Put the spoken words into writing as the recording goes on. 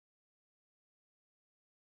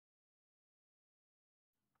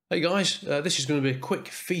Hey guys, this is going to be a quick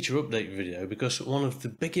feature update video because one of the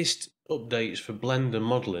biggest updates for Blender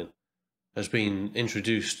modeling has been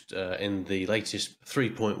introduced in the latest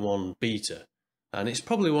 3.1 beta, and it's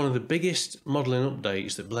probably one of the biggest modeling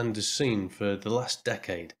updates that Blender's seen for the last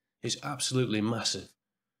decade. It's absolutely massive.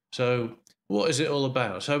 So what is it all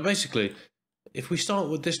about? So basically, if we start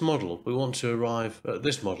with this model, we want to arrive at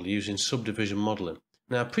this model using subdivision modeling.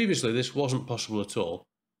 Now previously this wasn't possible at all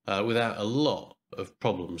without a lot of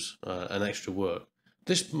problems and extra work.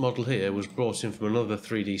 This model here was brought in from another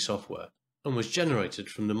 3D software and was generated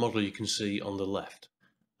from the model you can see on the left.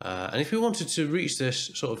 And if we wanted to reach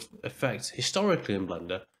this sort of effect historically in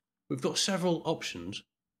Blender, we've got several options,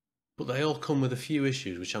 but they all come with a few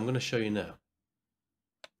issues, which I'm going to show you now.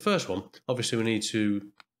 The first one, obviously we need to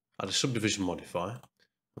add a subdivision modifier,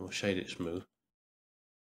 and we'll shade it smooth.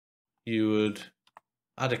 You would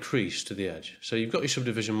add a crease to the edge. So you've got your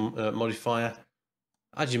subdivision modifier,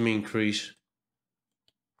 add your mean crease,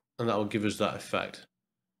 and that will give us that effect.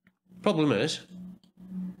 Problem is,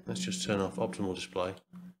 let's just turn off optimal display.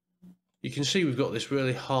 You can see we've got this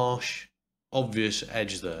really harsh, obvious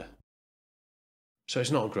edge there. So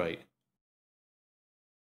it's not great.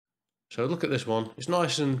 So look at this one. It's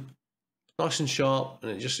nice and sharp,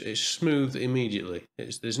 and it's smooth immediately.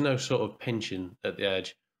 There's no sort of pinching at the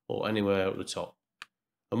edge or anywhere at the top.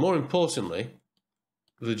 And more importantly,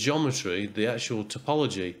 the geometry, the actual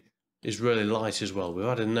topology, is really light as well. We've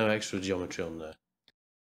added no extra geometry on there.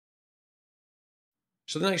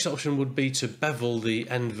 So the next option would be to bevel the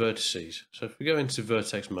end vertices. So if we go into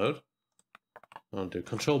vertex mode, I'll do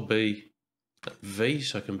Control B, V,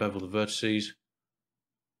 so I can bevel the vertices.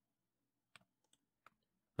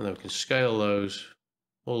 And then we can scale those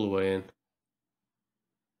all the way in.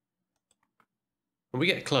 And we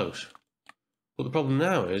get close. But the problem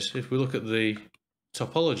now is, if we look at the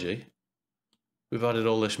topology, we've added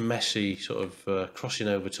all this messy sort of crossing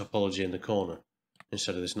over topology in the corner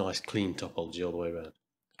instead of this nice clean topology all the way around.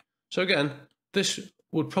 So again, this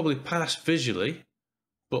would probably pass visually,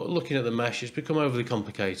 but looking at the mesh, it's become overly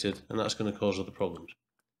complicated, and that's going to cause other problems.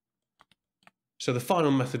 So the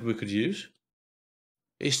final method we could use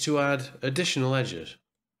is to add additional edges.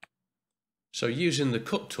 So using the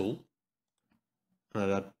cut tool, I'd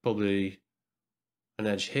add probably an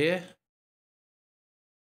edge here,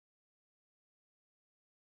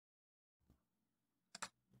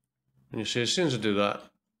 and you see as soon as I do that,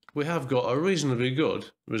 we have got a reasonably good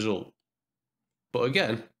result. But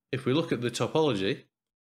again, if we look at the topology,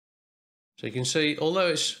 so you can see, although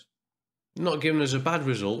it's not giving us a bad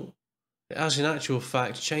result, it has in actual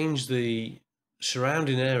fact changed the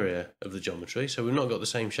surrounding area of the geometry, so we've not got the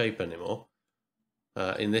same shape anymore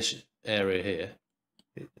in this area here.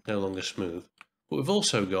 It's no longer smooth, but we've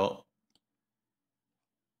also got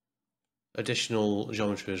additional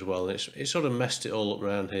geometry as well. It's sort of messed it all up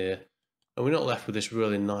around here, and we're not left with this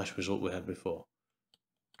really nice result we had before.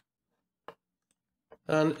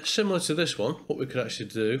 And similar to this one, what we could actually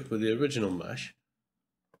do with the original mesh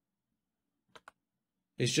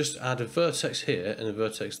is just add a vertex here and a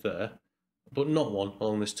vertex there, but not one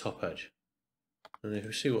along this top edge. And if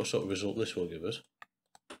we see what sort of result this will give us,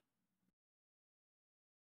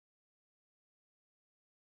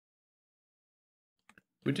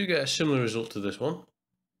 we do get a similar result to this one.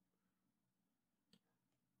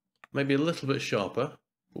 Maybe a little bit sharper,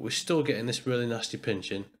 but we're still getting this really nasty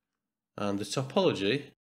pinching, and the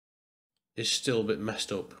topology is still a bit messed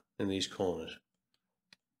up in these corners.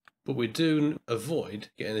 But we do avoid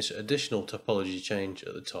getting this additional topology change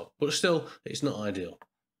at the top, but still it's not ideal.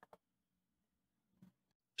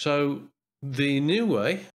 So the new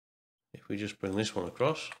way, if we just bring this one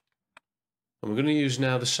across, and we're going to use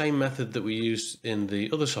now the same method that we used in the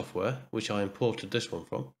other software, which I imported this one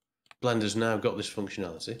from. Blender's now got this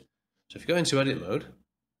functionality. So if you go into edit mode,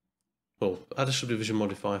 well, add a subdivision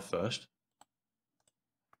modifier first.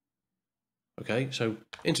 Okay, so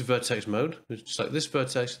into vertex mode, we select this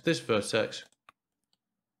vertex,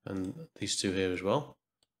 and these two here as well.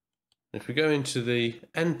 And if we go into the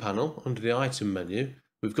end panel under the item menu,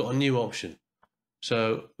 we've got a new option.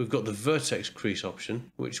 So we've got the vertex crease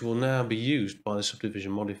option, which will now be used by the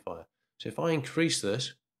subdivision modifier. So if I increase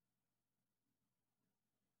this,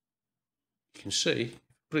 you can see,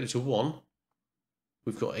 put it to 1,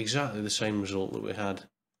 we've got exactly the same result that we had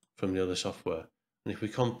from the other software. And if we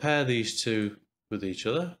compare these two with each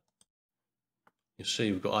other, you'll see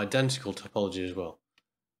we've got identical topology as well.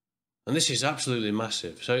 And this is absolutely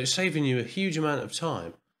massive. So it's saving you a huge amount of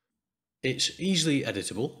time. It's easily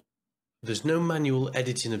editable. There's no manual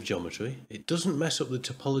editing of geometry. It doesn't mess up the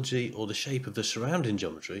topology or the shape of the surrounding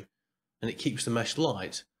geometry, and it keeps the mesh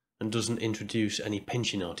light and doesn't introduce any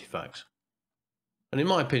pinching artifacts. And in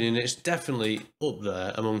my opinion, it's definitely up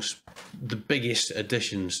there amongst the biggest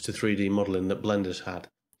additions to 3D modelling that Blender's had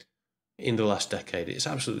in the last decade. It's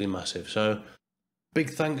absolutely massive. So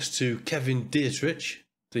big thanks to Kevin Dietrich,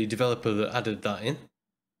 the developer that added that in.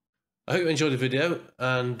 I hope you enjoyed the video,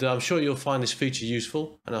 and I'm sure you'll find this feature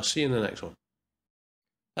useful, and I'll see you in the next one.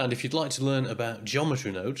 And if you'd like to learn about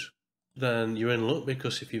geometry nodes, then you're in luck,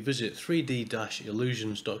 because if you visit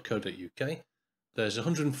 3d-illusions.co.uk, there's a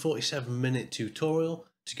 147-minute tutorial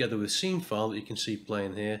together with scene file that you can see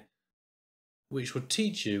playing here, which will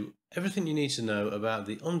teach you everything you need to know about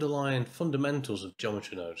the underlying fundamentals of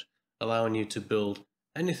geometry nodes, allowing you to build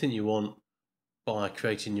anything you want by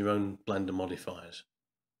creating your own Blender modifiers.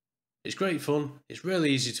 It's great fun, it's really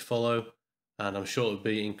easy to follow, and I'm sure it'll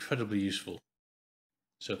be incredibly useful.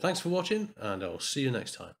 So thanks for watching, and I'll see you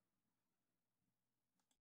next time.